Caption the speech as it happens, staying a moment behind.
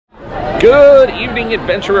Good evening,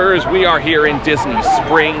 adventurers. We are here in Disney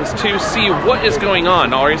Springs to see what is going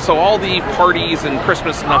on. All right, so all the parties and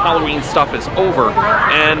Christmas and the Halloween stuff is over,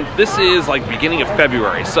 and this is like beginning of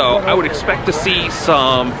February, so I would expect to see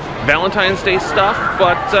some Valentine's Day stuff,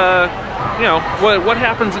 but you know, what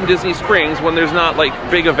happens in Disney Springs when there's not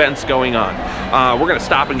like big events going on? We're gonna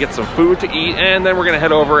stop and get some food to eat, and then we're gonna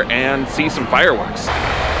head over and see some fireworks.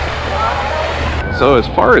 So as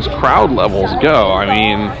far as crowd levels go, I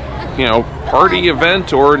mean, you know, party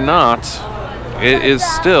event or not, it is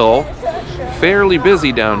still fairly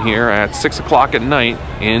busy down here at 6 o'clock at night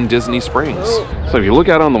in Disney Springs. So if you look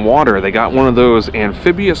out on the water, they got one of those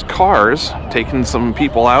amphibious cars taking some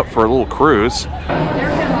people out for a little cruise.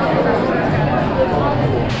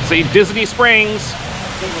 See, Disney Springs.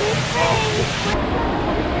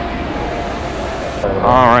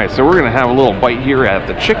 All right, so we're gonna have a little bite here at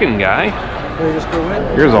the chicken guy.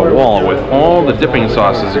 Here's a wall with all the dipping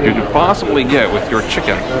sauces that you could possibly get with your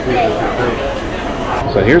chicken.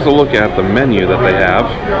 So here's a look at the menu that they have.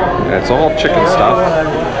 It's all chicken stuff.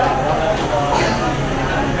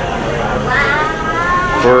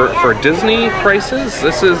 For Disney prices,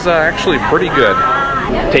 this is actually pretty good.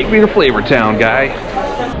 Take me to Flavor Town, guy.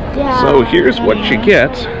 So here's what you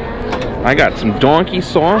get. I got some donkey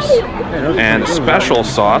sauce and special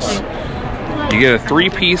sauce. You get a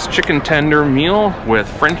 3-piece chicken tender meal with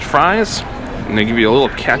French fries, and they give you a little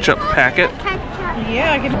ketchup packet.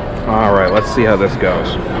 Yeah, I can. All right, let's see how this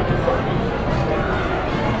goes.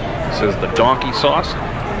 This is the donkey sauce.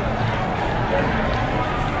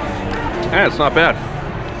 Yeah, it's not bad.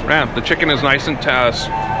 Yeah, the chicken is nice and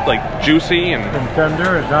like juicy and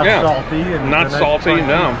tender. It's not salty. And not salty,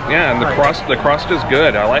 no. Yeah, and the crust is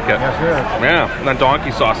good. I like it. Yes, yes. Yeah, and that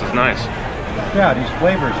donkey sauce is nice. Yeah, these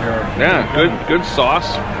flavors here. Yeah, good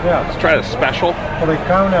sauce. Yeah. Let's try the special. Well, they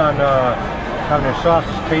count on having their sauce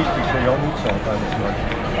is tasty, so you don't need salt on this one.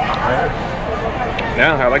 Right?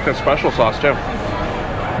 Yeah, I like the special sauce too.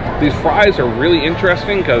 These fries are really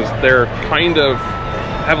interesting because they're kind of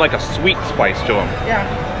have like a sweet spice to them. Yeah.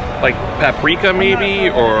 Like paprika maybe,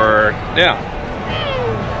 or yeah.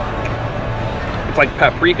 It's like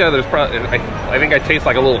paprika. There's probably I think I taste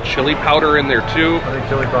like a little chili powder in there too. I think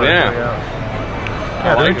chili powder. Yeah.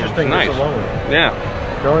 Yeah, they're interesting. Nice. Alone. Yeah.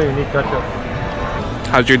 Don't even need ketchup.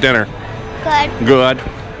 How's your dinner? Good. Good.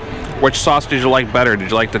 Which sauce did you like better? Did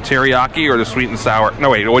you like the teriyaki or the sweet and sour? No,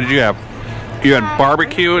 wait. What did you have? You had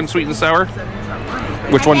barbecue and sweet and sour.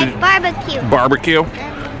 Which one did you? Barbecue. Barbecue.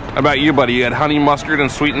 How about you, buddy? You had honey mustard and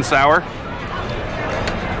sweet and sour.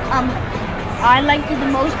 I liked it the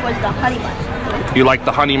most was the honey mustard. You like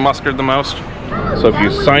the honey mustard the most? So if you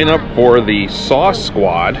sign up for the Sauce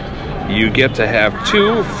Squad, you get to have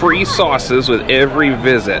 2 free sauces with every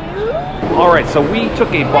visit. All right, so we took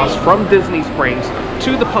a bus from Disney Springs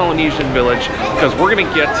to the Polynesian Village because we're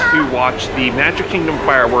gonna get to watch the Magic Kingdom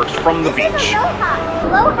fireworks from the beach.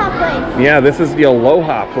 Aloha place. Yeah, this is the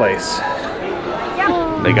Aloha place.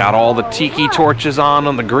 They got all the tiki torches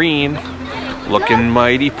on the green. Looking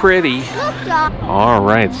mighty pretty. All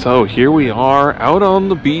right, so here we are out on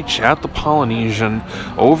the beach at the Polynesian,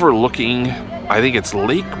 overlooking, I think it's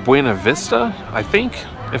Lake Buena Vista, I think.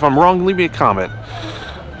 If I'm wrong, leave me a comment.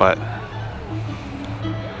 But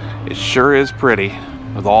it sure is pretty,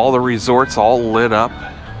 with all the resorts all lit up.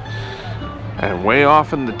 And way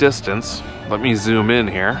off in the distance, let me zoom in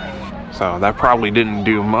here. So that probably didn't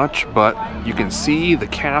do much, but you can see the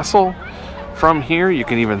castle. From here, you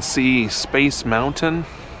can even see Space Mountain.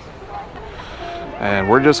 And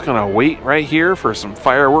we're just gonna wait right here for some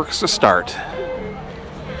fireworks to start.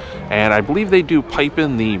 And I believe they do pipe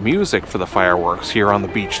in the music for the fireworks here on the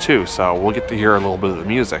beach too, so we'll get to hear a little bit of the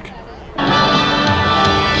music.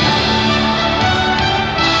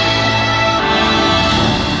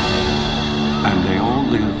 And they all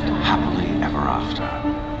lived happily ever after.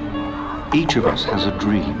 Each of us has a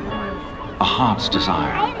dream, a heart's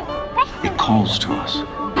desire. It calls to us.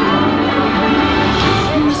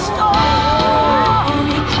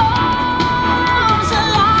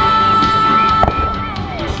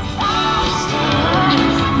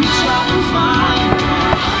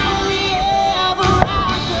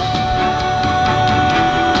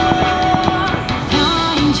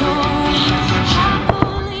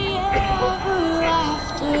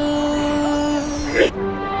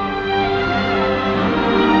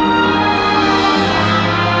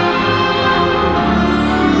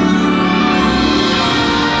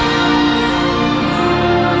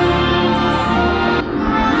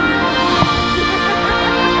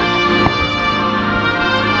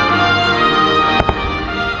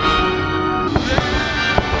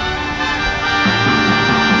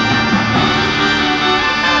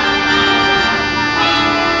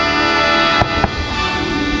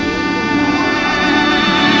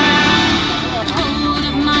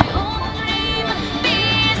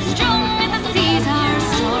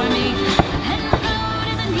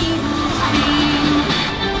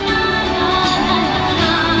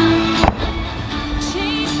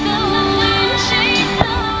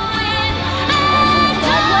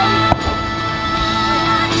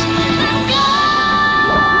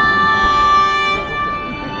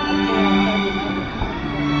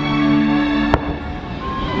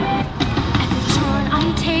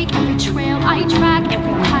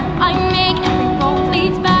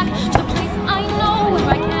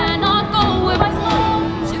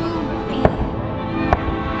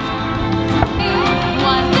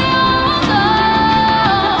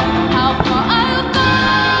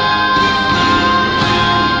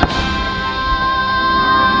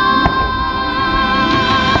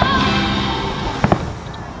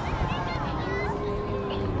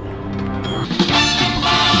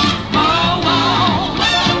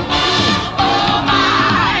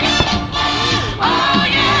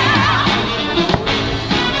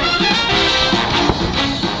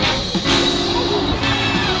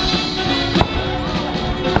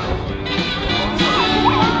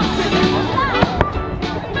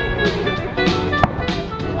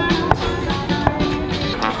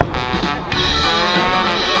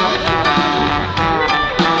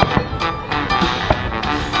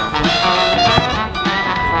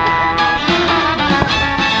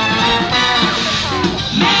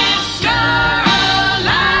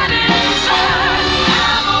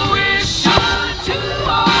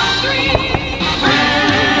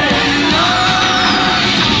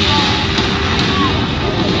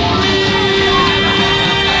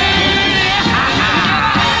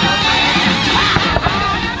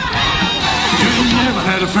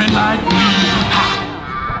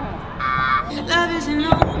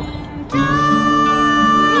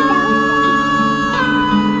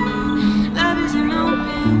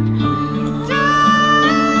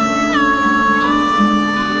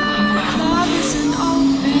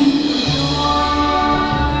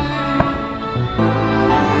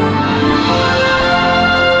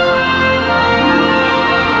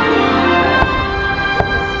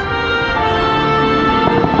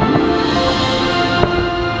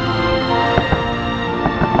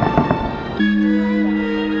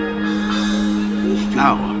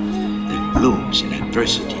 knows in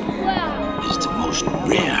adversity is the most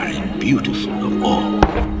rare and beautiful of all.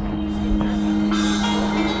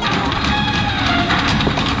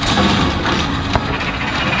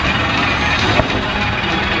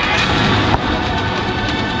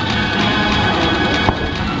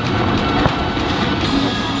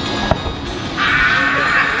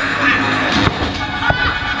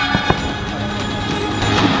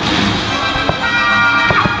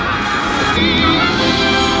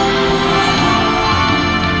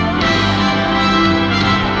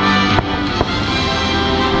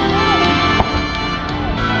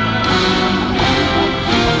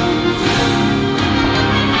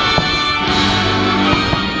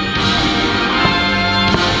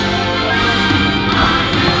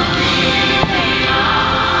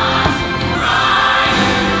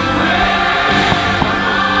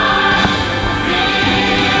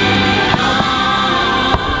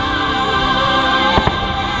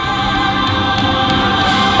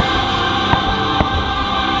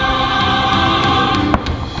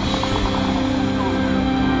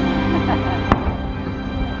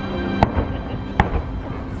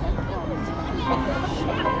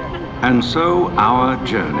 And so our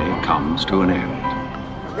journey comes to an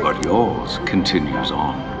end, but yours continues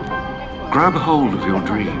on. Grab hold of your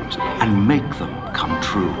dreams and make them come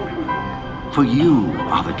true. For you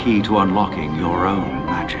are the key to unlocking your own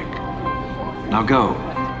magic. Now go,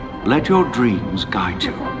 let your dreams guide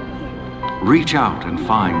you. Reach out and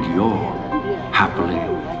find your happily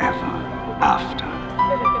ever after.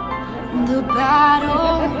 The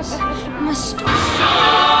battles must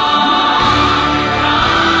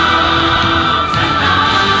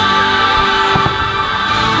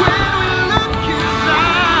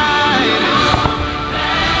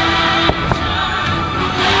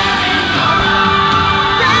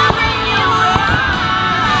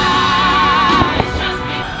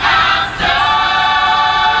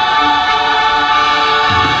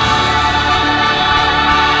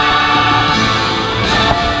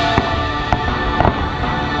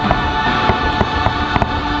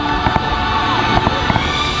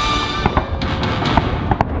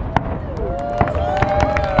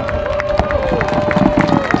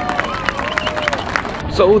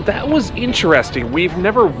So that was interesting. We've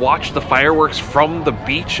never watched the fireworks from the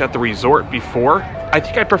beach at the resort before. I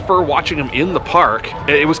think I prefer watching them in the park.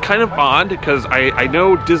 It was kind of odd because I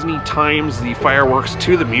know Disney times the fireworks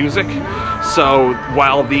to the music. So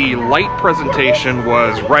while the light presentation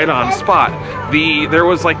was right on spot, there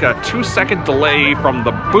was like a 2-second delay from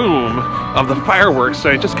the boom of the fireworks.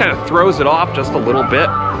 So it just kind of throws it off just a little bit.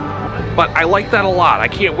 But I like that a lot. I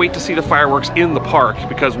can't wait to see the fireworks in the park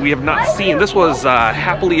because we have not seen, this was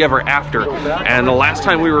Happily Ever After, and the last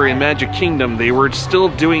time we were in Magic Kingdom, they were still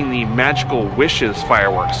doing the Magical Wishes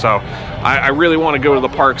fireworks. So I really want to go to the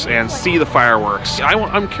parks and see the fireworks.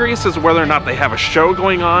 I'm curious as to whether or not they have a show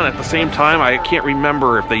going on at the same time. I can't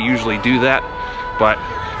remember if they usually do that, but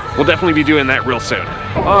we'll definitely be doing that real soon.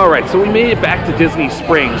 Alright, so we made it back to Disney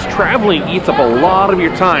Springs. Traveling eats up a lot of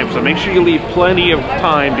your time, so make sure you leave plenty of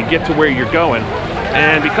time to get to where you're going.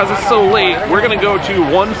 And because it's so late, we're going to go to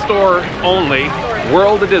one store only,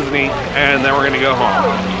 World of Disney, and then we're going to go home.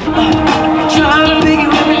 Trying to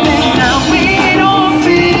figure everything out. We don't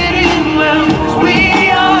fit in well.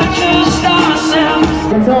 We are just ourselves.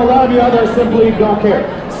 Until a lot of you others simply don't care.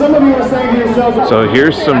 Some of you are saying to yourselves, so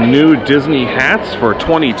here's some new Disney hats for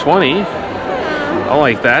 2020. I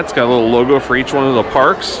like that. It's got a little logo for each one of the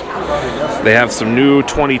parks. They have some new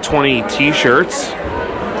 2020 t-shirts.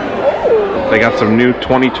 They got some new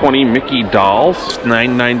 2020 Mickey dolls,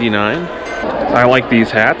 $9.99. I like these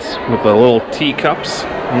hats with the little teacups,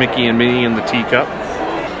 Mickey and Minnie in the teacup.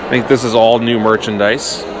 I think this is all new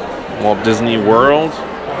merchandise. Walt Disney World.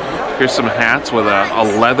 Here's some hats with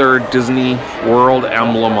a leather Disney World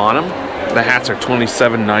emblem on them. The hats are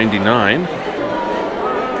 $27.99.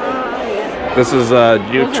 This is a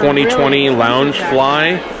new 2020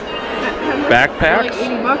 Loungefly backpacks.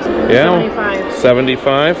 Yeah,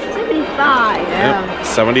 75. 75. Yeah. Yep,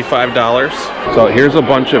 $75. So here's a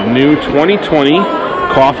bunch of new 2020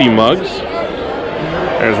 coffee mugs.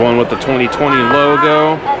 There's one with the 2020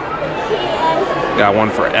 logo. Got one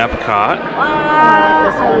for Epcot.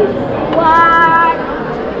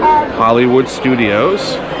 Hollywood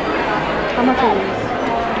Studios. How much are these?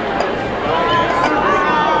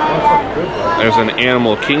 There's an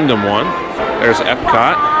Animal Kingdom one. There's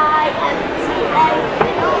Epcot.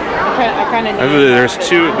 I kind of need There's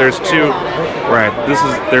two. Right.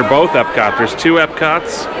 They're both Epcot. There's two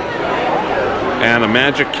Epcots and a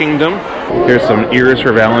Magic Kingdom. Here's some ears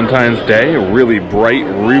for Valentine's Day. A really bright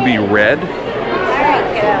ruby red.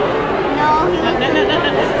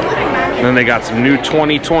 And then they got some new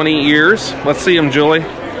 2020 ears. Let's see them, Julie.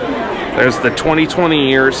 There's the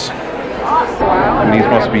 2020 ears. And these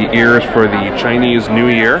must be ears for the Chinese New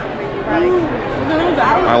Year.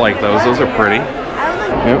 I like those. Those are pretty.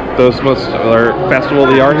 Yep, those are Festival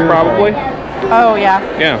of the Arts, probably. Oh, yeah.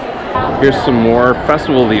 Yeah. Here's some more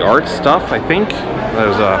Festival of the Arts stuff, I think.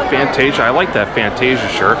 There's a Fantasia. I like that Fantasia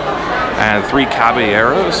shirt. And 3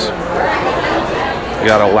 Caballeros. We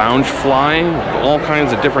got a lounge fly, all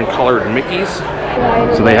kinds of different colored Mickeys.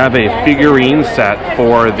 So they have a figurine set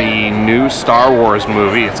for the new Star Wars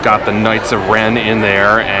movie. It's got the Knights of Ren in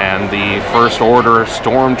there and the First Order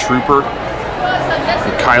Stormtrooper.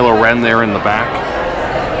 And Kylo Ren there in the back.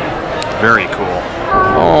 Very cool.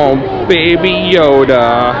 Oh, Baby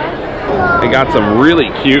Yoda. They got some really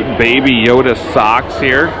cute Baby Yoda socks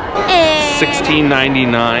here.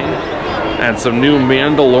 $16.99. And some new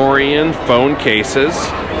Mandalorian phone cases.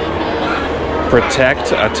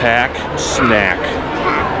 Protect, attack, snack.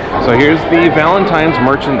 So here's the Valentine's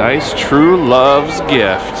merchandise, True Love's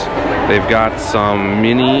Gift. They've got some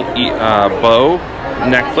mini bow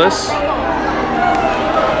necklace.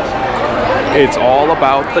 It's all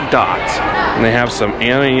about the dot. And they have some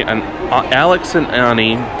Alex and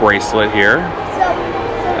Annie bracelet here.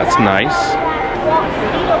 That's nice.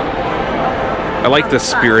 I like this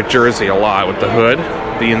Spirit jersey a lot with the hood.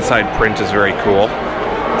 The inside print is very cool.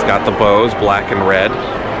 It's got the bows, black and red.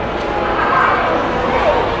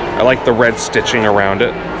 I like the red stitching around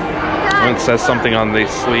it. And it says something on the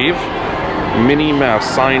sleeve. Minnie Mouse,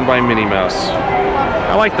 signed by Minnie Mouse.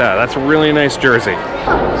 I like that. That's a really nice jersey.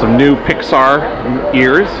 Some new Pixar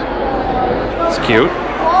ears. It's cute.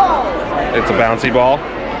 It's a bouncy ball.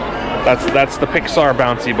 That's the Pixar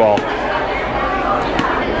bouncy ball.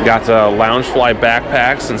 Got Loungefly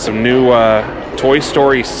backpacks and some new Toy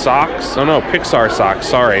Story socks. Oh no, Pixar socks,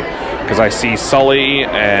 sorry. Because I see Sully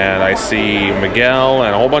and I see Miguel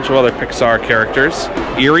and a whole bunch of other Pixar characters.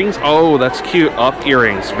 Earrings, oh that's cute, up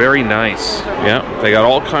earrings, very nice. Yeah, they got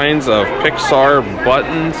all kinds of Pixar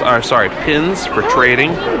buttons, pins for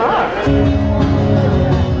trading.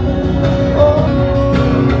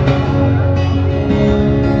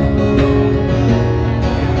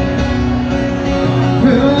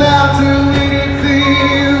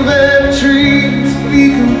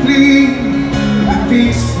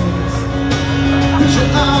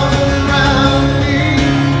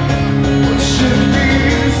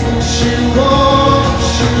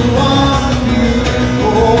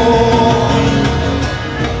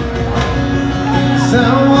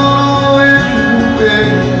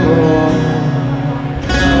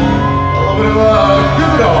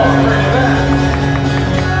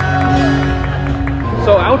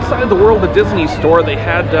 So outside the World of Disney store, they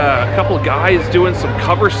had a couple of guys doing some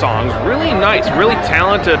cover songs. Really nice, really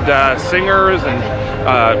talented singers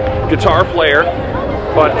and guitar player.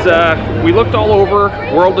 But we looked all over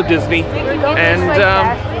World of Disney, and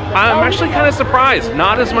I'm actually kind of surprised.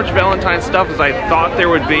 Not as much Valentine's stuff as I thought there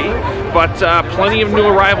would be, but plenty of new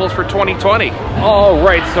arrivals for 2020. All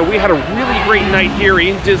right, so we had a really great night here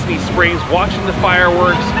in Disney Springs, watching the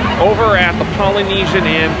fireworks over at the Polynesian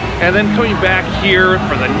Inn, and then coming back here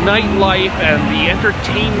for the nightlife and the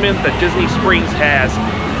entertainment that Disney Springs has.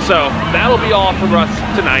 So that'll be all from us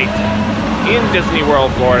tonight in Disney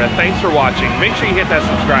World, Florida. Thanks for watching. Make sure you hit that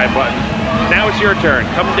subscribe button. Now it's your turn.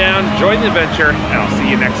 Come down, join the adventure, and I'll see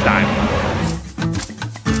you next time.